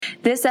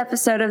This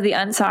episode of the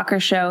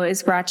Unsoccer Show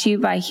is brought to you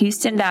by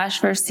Houston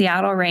Dash vs.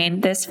 Seattle Reign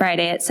this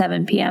Friday at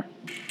 7 p.m.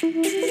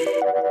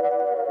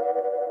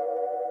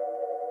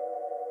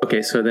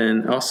 Okay, so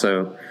then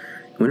also,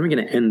 when are we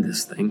going to end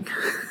this thing?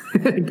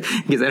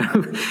 Because I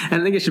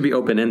don't think it should be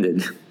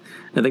open-ended.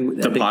 I think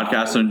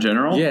podcast in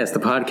general. Yes, the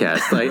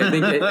podcast. Like, I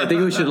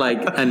think we should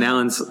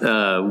announce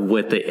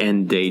what the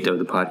end date of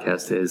the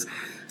podcast is,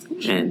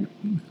 and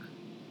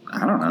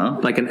I don't know,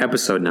 like an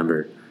episode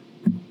number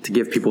to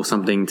give people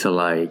something to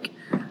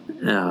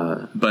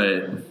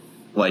But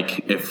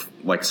if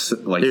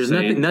there's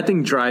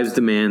nothing drives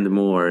demand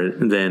more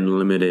than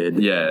limited.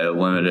 Yeah,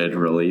 limited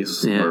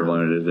release or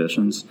limited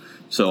editions.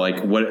 So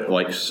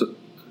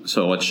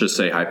So let's just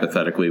say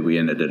hypothetically we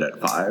ended it at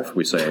 5.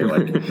 We say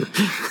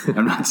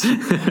I'm not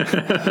saying.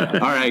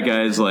 All right,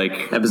 guys.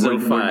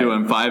 Episode 5. We're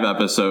doing 5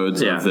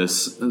 episodes of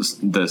this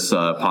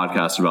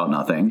podcast about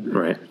nothing.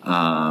 Right.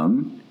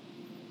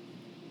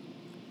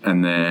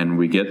 And then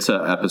we get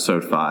to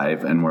episode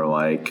 5, and we're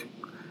like,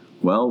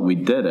 "Well, we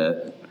did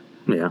it.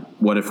 Yeah.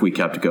 What if we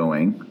kept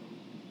going?"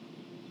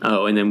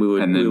 Oh, and then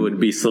we would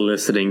be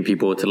soliciting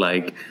people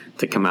to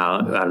come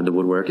out of the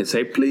woodwork and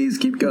say, "Please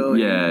keep going."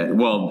 Yeah,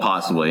 well,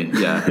 possibly,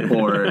 yeah.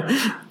 Or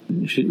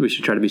we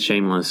should try to be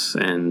shameless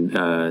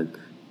and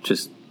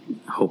just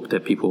hope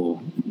that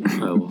people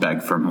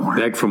beg for more.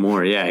 Beg for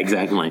more. Yeah,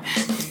 exactly.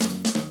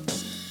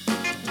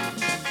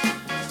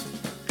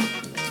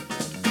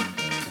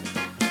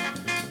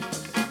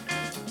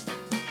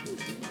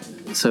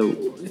 So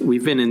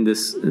we've been in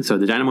this. So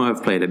the Dynamo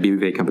have played at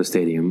BBVA Campus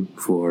Stadium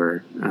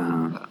for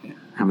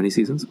how many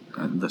seasons?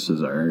 It's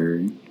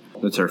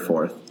our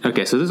 4th.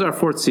 Okay, so this is our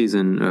 4th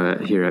season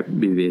here at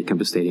BBVA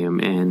Campus Stadium,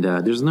 and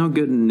there's no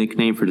good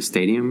nickname for the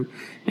stadium,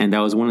 and that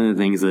was one of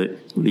the things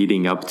that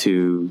leading up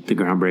to the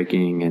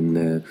groundbreaking and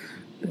the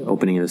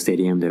opening of the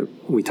stadium that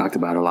we talked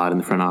about a lot in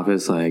the front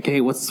office. Like,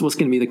 hey, what's going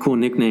to be the cool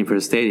nickname for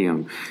the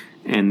stadium?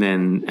 And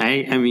then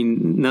I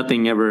mean,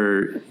 nothing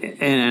ever.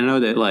 And I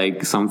know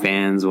that some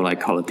fans will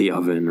call it the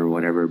Oven or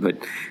whatever, but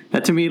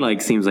that to me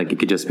seems like it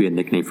could just be a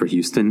nickname for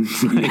Houston.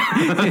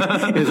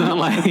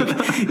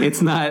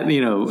 It's not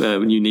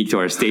unique to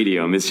our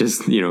stadium. It's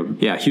just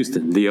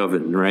Houston, the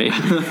Oven, right?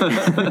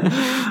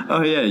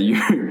 Oh yeah,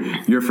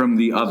 you're from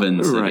the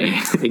Oven city.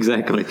 Right?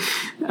 Exactly.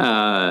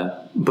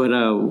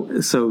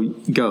 So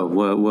go.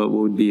 What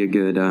would be a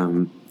good?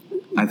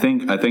 I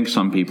think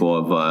some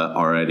people have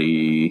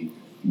already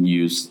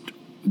used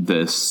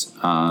this,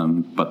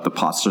 but the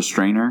pasta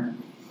strainer.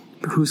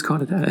 Who's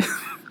called it that?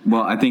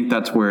 Well, I think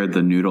that's where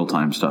the noodle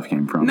time stuff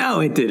came from.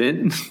 No, it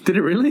didn't. Did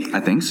it really? I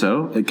think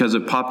so, because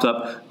it popped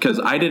up. Because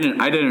I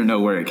didn't know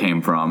where it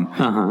came from.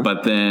 Uh-huh.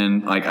 But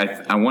then,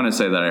 I want to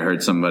say that I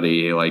heard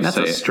somebody that's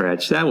say a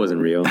stretch. That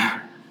wasn't real.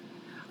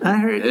 I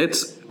heard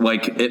it's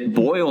it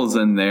boils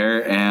in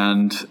there,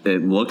 and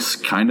it looks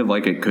kind of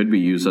like it could be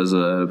used as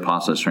a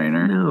pasta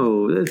strainer.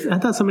 No, I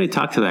thought somebody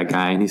talked to that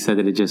guy, and he said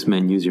that it just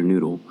meant use your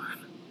noodle,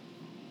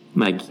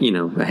 a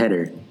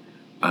header.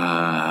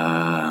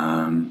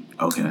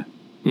 Okay.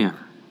 Yeah.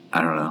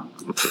 I don't know.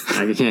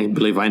 I can't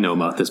believe I know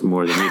about this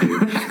more than you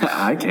do.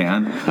 I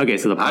can. Okay,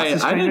 so the pasta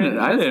strainer.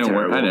 I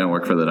didn't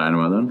work for the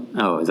Dynamo then.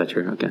 Oh, is that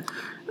true? Okay.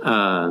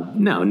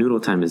 No,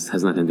 noodle time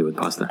has nothing to do with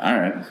pasta. All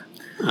right.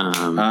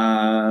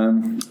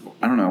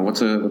 I don't know.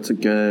 What's a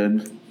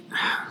good?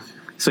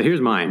 So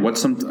here's mine.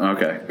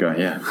 Okay, go ahead.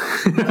 Yeah.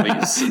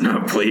 Please.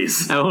 No,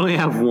 please. I only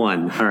have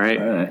one. All right.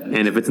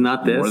 And if it's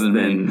not this,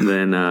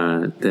 then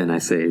I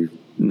say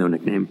no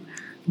nickname.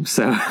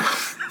 So.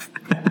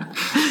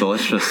 So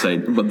let's just say.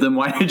 But then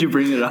why did you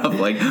bring it up?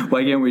 Why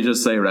can't we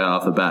just say right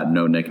off the bat,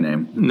 no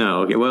nickname?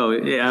 No. Okay. Well,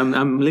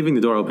 I'm leaving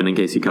the door open in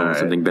case you come up with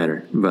something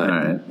better.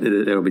 But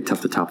it'll be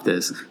tough to top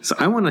this. So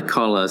I want to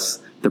call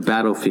us the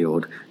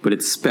Battlefield, but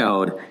it's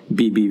spelled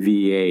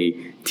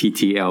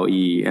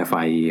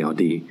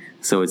BBVATTLEFIELD.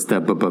 So it's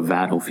the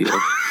Battlefield.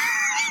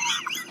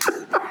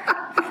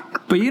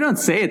 But you don't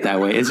say it that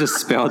way. It's just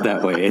spelled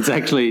that way. It's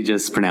actually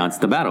just pronounced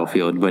the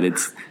Battlefield, but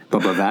it's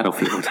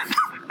Battlefield.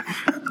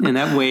 And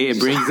that way it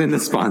brings in the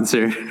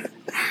sponsor.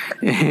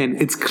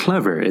 And it's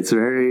clever. It's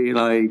very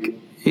does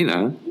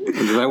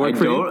that work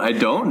for you? I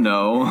don't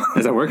know.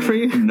 Does that work for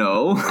you?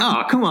 No.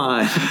 Oh, come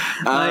on.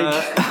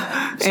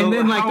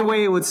 The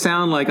way it would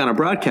sound on a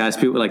broadcast,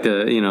 people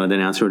the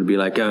announcer would be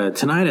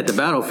tonight at the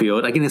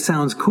Battlefield. It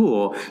sounds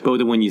cool,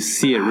 but when you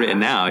see it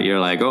written out, you're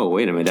like, oh,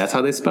 wait a minute, that's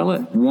how they spell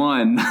it?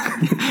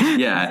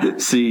 Yeah.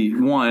 See,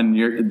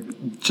 you're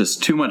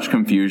just too much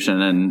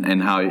confusion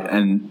and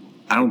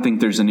I don't think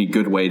there's any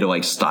good way to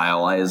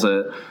stylize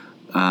it.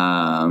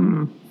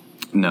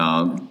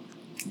 No.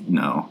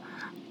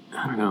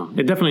 I don't know.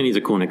 It definitely needs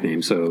a cool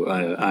nickname, so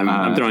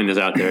I'm throwing this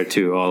out there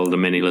to all the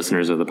many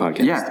listeners of the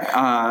podcast.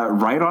 Yeah,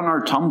 right on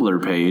our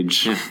Tumblr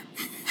page. Yeah.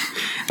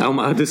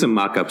 I'll do some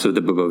mock-ups of the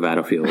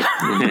Battlefield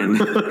and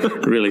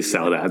really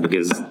sell that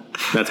because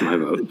that's my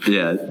vote.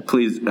 Yeah,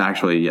 please do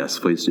that.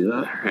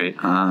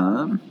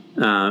 All right.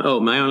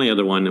 My only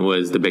other one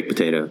was the baked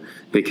potato,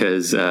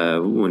 because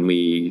when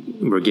we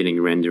were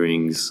getting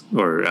renderings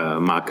or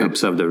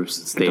mock-ups of the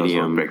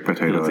stadium, baked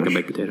potato. It's like a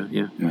baked potato.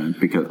 Yeah,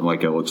 because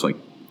like it looks like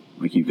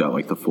you've got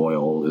like the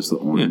foil is the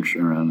orange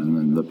around, and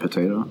then the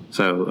potato.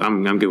 So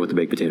I'm good with the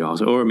baked potato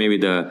also, or maybe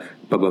the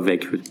Bubba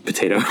baked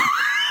potato.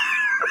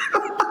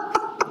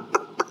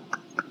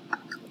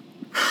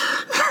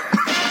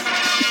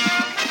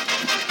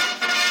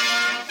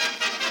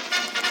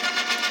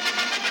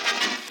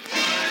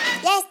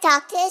 Let's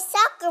talk to a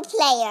soccer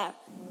player.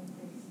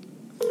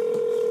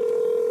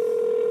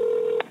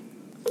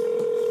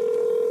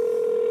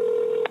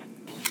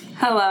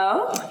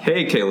 Hello.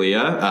 Hey,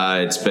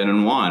 Kealia. It's Ben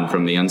and Juan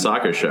from the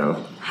Unsoccer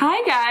Show.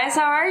 Hi guys,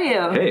 how are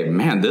you? Hey,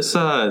 man, this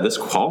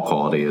call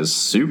quality is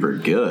super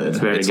good.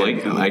 It's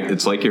good.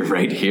 it's like you're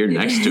right here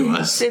next to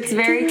us. It's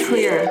very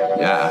clear.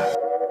 Yeah.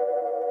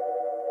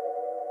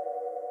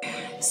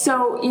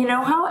 So, you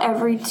know how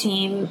every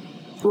team,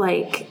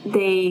 like,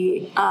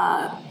 they,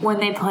 when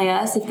they play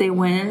us, if they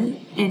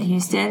win in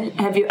Houston,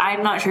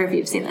 I'm not sure if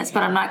you've seen this,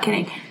 but I'm not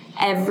kidding.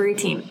 Every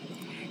team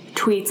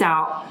tweets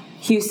out,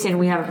 Houston,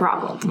 we have a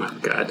problem. Oh,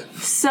 God.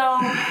 So,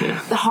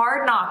 the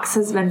Hard Knocks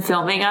has been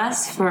filming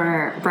us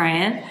for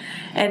Brian.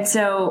 And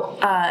so,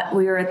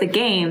 we were at the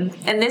game,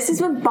 and this has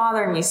been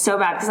bothering me so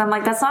bad, because I'm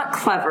like, that's not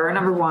clever,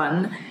 number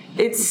one.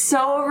 It's so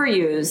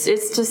overused.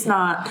 It's just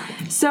not.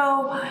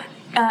 So,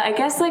 I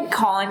guess like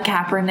Colin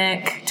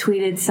Kaepernick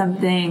tweeted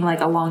something like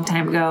a long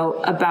time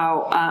ago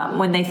about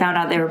when they found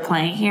out they were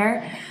playing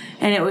here,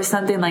 and it was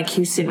something like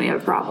Houston, we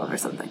have a problem or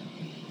something.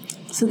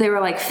 So they were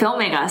like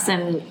filming us,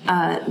 and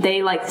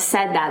they like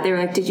said that. They were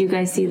like, did you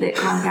guys see that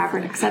Colin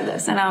Kaepernick said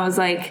this? And I was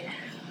like,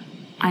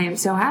 I am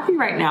so happy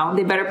right now.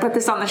 They better put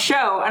this on the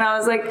show. And I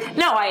was like,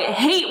 no, I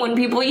hate when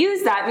people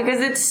use that because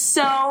it's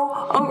so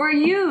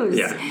overused.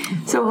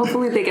 Yeah. So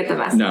hopefully they get the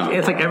message. No,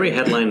 it's like every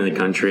headline in the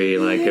country.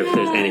 Like if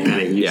there's any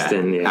kind of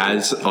Houston,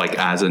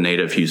 As a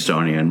native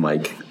Houstonian,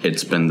 like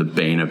it's been the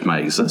bane of my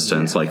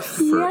existence, like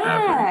forever.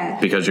 Yeah.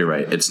 Because you're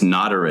right, it's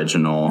not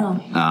original.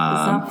 No, it's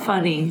not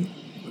funny.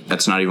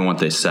 That's not even what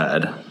they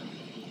said.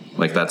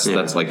 Like that's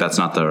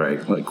not the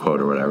right like quote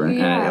or whatever.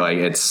 Yeah.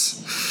 And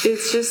it's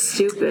just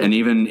stupid. And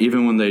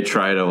even when they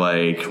try to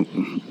like,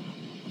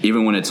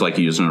 even when it's like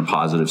used in a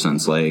positive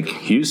sense, like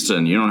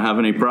Houston, you don't have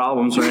any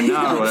problems right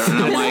now, or whatever.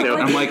 And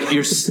I'm like,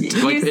 you're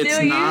like, it's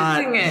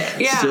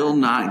not, still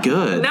not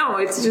good. No,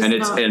 it's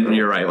just, and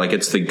you're right, like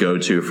it's the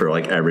go-to for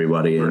like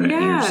everybody, and you're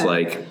just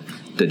like,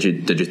 did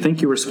you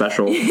think you were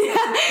special? Yeah.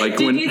 Like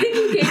did you think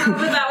you came up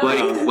with that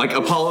one? Like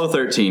Apollo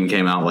 13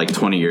 came out like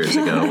 20 years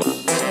ago.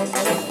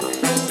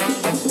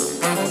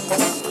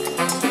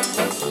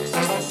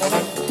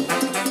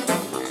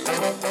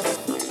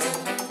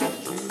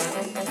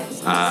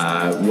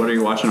 What are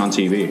you watching on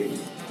TV?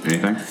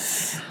 Anything?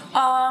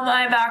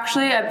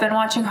 I've been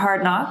watching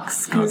Hard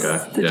Knocks because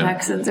the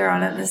Texans are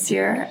on it this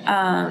year.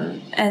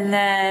 And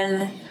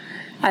then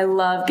I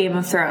love Game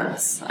of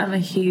Thrones. I'm a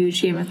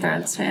huge Game of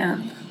Thrones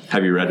fan.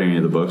 Have you read any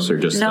of the books or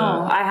just?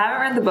 No, I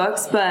haven't read the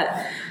books, but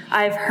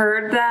I've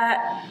heard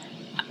that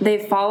they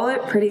follow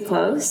it pretty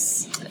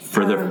close.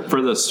 For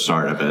the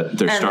start of it,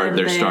 they're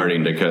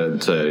starting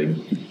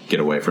to get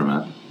away from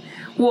it.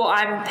 Well,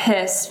 I'm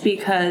pissed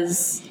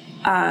because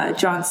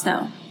Jon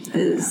Snow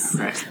is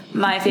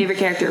my favorite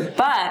character,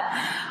 but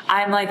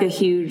I'm like a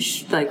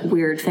huge like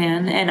weird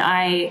fan, and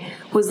I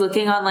was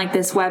looking on like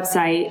this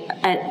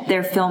website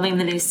they're filming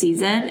the new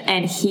season,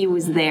 and he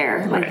was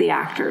there, like the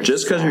actor.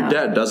 Just because you're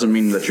dead doesn't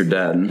mean that you're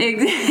dead.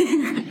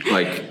 Exactly.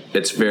 Like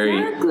it's very.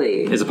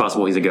 Exactly. Is it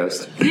possible he's a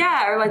ghost?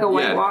 Yeah, or like a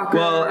White Walker.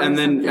 Well, and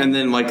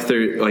then like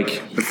they're like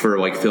for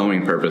like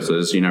filming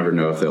purposes, you never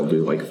know if they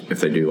do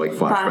like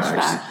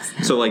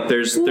flashbacks. So like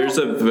there's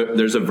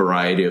a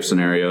variety of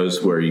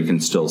scenarios where you can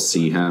still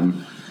see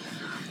him.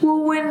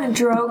 Well, when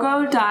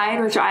Drogo died,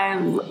 which I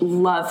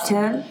loved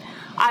him,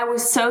 I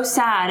was so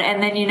sad.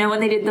 And then, you know, when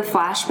they did the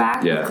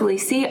flashback with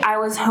Khaleesi, I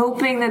was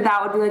hoping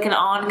that would be like an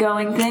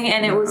ongoing thing.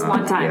 And it was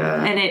one time.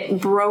 Yeah. And it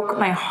broke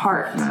my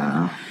heart.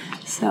 Yeah.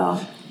 So,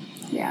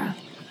 yeah.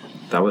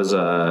 That was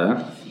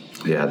a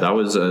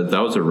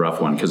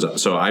rough one.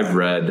 So I've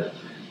read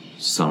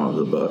some of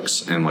the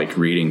books, and like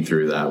reading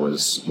through that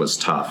was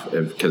tough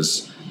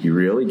because you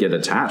really get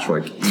attached.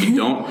 Like you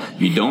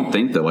don't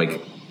think that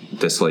like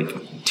this like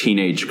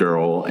teenage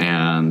girl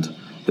and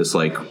this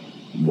like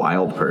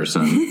wild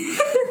person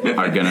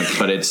are gonna,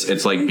 but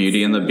it's like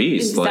Beauty and the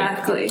Beast.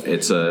 Exactly. Like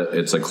it's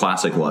a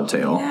classic love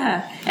tale.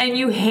 Yeah, and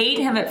you hate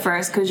him at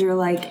first because you're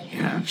like,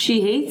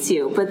 she hates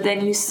you, but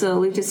then you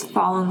slowly just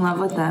fall in love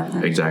with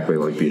them. Exactly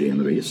like Beauty and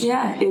the Beast.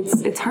 Yeah,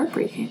 it's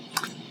heartbreaking.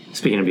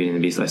 Speaking of Beauty and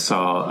the Beast, I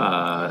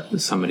saw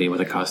somebody with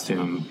a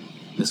costume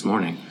this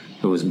morning.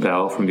 It was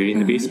Belle from Beauty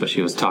and the Beast, but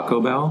she was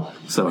Taco Bell.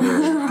 So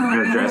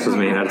her dress was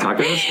made out of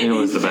tacos, and it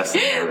was the best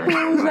thing ever.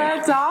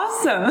 That's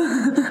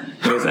awesome.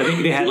 I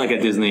think they had like a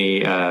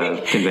Disney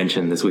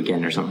convention this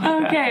weekend or something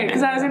like that. Okay,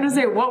 because I was going to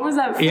say, what was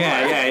that for?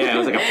 Yeah. It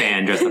was like a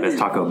fan dressed up as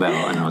Taco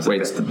Bell, and I was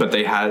but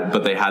they had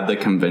the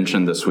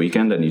convention this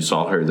weekend, and you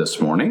saw her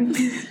this morning.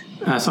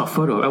 I saw a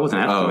photo. I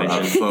wasn't at the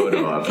convention. A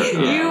photo of it.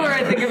 You were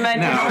at the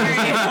convention.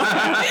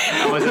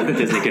 I wasn't at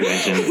the Disney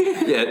convention.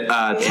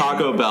 Yeah,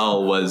 Taco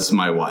Bell was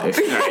my wife.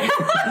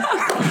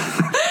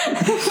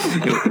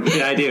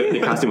 The idea,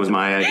 the costume was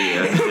my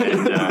idea.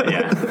 And,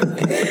 yeah.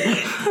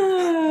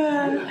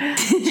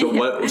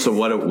 So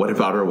what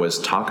about her was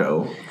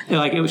Taco? Yeah,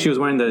 like she was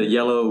wearing the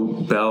yellow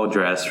Belle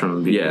dress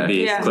from Beauty and the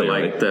Beast, Yeah. but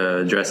like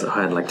the dress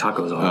had like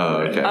tacos all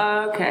over it. Okay.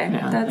 Okay.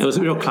 Yeah. It was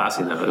real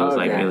classy though. It was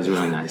like it was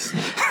really nice.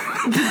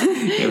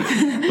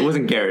 It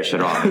wasn't garish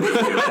at all. It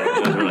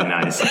was really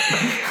nice.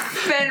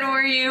 Ben,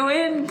 were you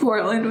in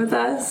Portland with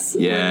us?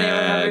 Yeah. When they were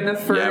having the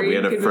furry we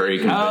had a furry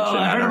convention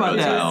I at heard our about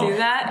that. hotel. See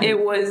that?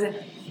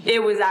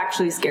 It was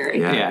actually scary.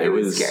 Yeah, it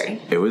was scary.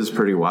 It was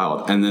pretty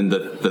wild. And then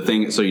the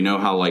thing, so you know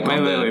how like Wait,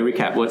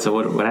 recap. What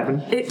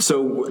happened?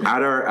 So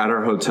at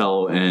our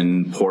hotel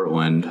in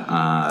Portland,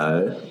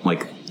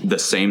 like the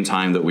same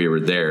time that we were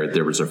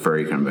there was a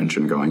furry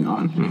convention going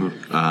on.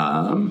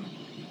 Mm-hmm.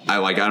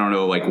 I don't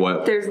know like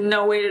what. There's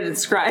no way to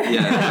describe it.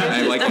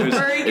 Yeah,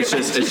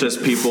 it's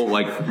just people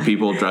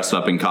dressed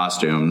up in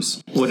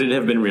costumes. Would it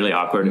have been really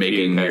awkward if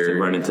you guys your-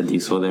 had run into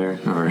Diesel there?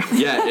 Or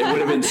Yeah, it would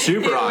have been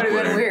super awkward. It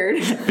would have been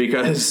weird.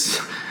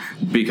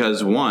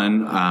 Because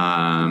one,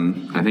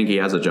 I think he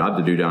has a job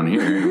to do down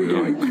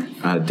here.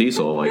 Like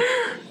Diesel, like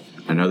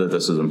I know that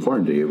this is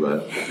important to you,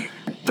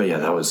 but yeah,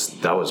 that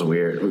was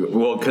weird.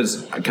 Well,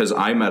 because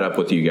I met up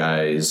with you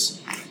guys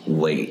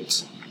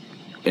late.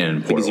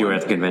 In because you were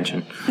at the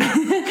convention.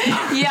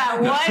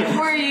 Yeah, what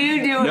were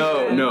you doing?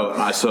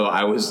 No. So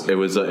I was. It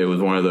was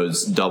one of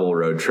those double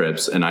road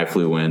trips, and I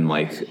flew in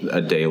like a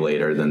day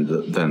later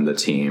than the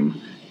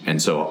team. And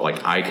so,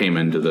 like, I came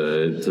into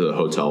the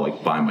hotel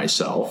like by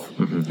myself.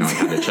 And I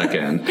had to check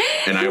in,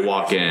 and I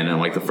walk in, and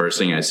like the first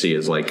thing I see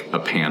is like a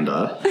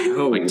panda,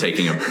 like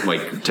taking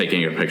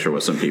a picture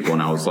with some people,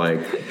 and I was like,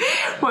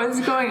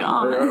 What's going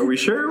on? "Are we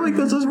sure? Like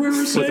this is where we're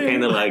Was the staying?"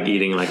 panda like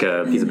eating like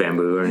a piece of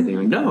bamboo or anything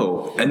like that?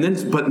 No,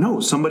 but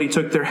no, somebody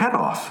took their head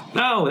off.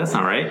 No, that's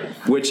not right.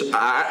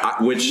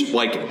 I'm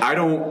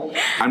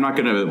not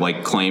gonna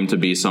like claim to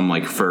be some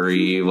like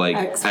furry like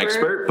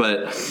expert,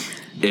 but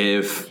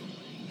if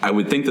I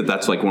would think that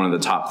that's like one of the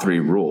top 3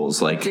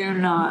 rules, like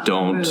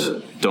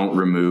don't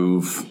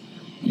remove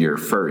your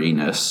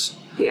furriness.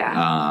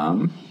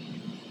 Yeah.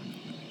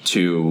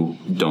 2,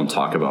 don't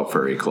talk about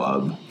furry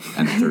club,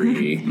 and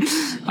 3,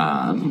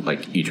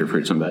 like eat your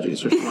fruits and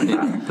veggies or something like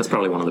that. That's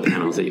probably one of the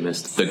panels that you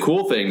missed. The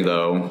cool thing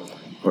though,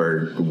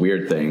 or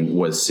weird thing,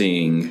 was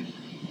seeing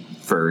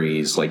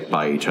furries like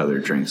buy each other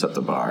drinks at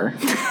the bar.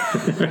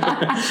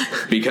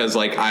 Because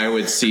like I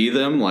would see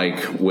them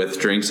like with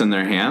drinks in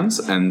their hands,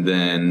 and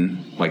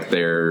then like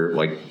they're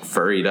like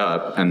furried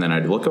up, and then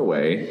I'd look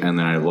away, and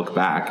then I'd look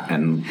back,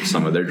 and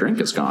some of their drink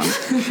is gone.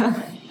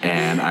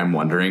 And I'm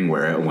wondering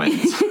where it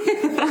went. Do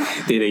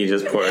you think you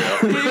just pour it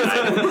out? Or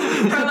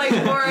like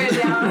pour it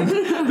down.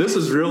 This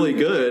is really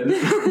good.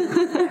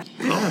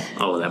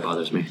 Oh, that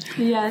bothers me.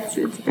 Yeah, it's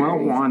Well,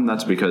 Juan,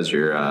 that's because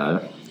you're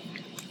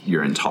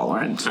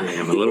intolerant. I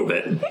am a little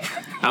bit.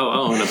 I'll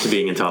own up to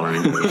being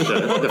intolerant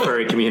of the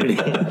furry community.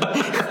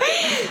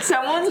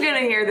 Someone's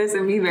gonna hear this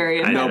and be very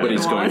offended.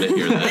 Nobody's going to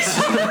hear this.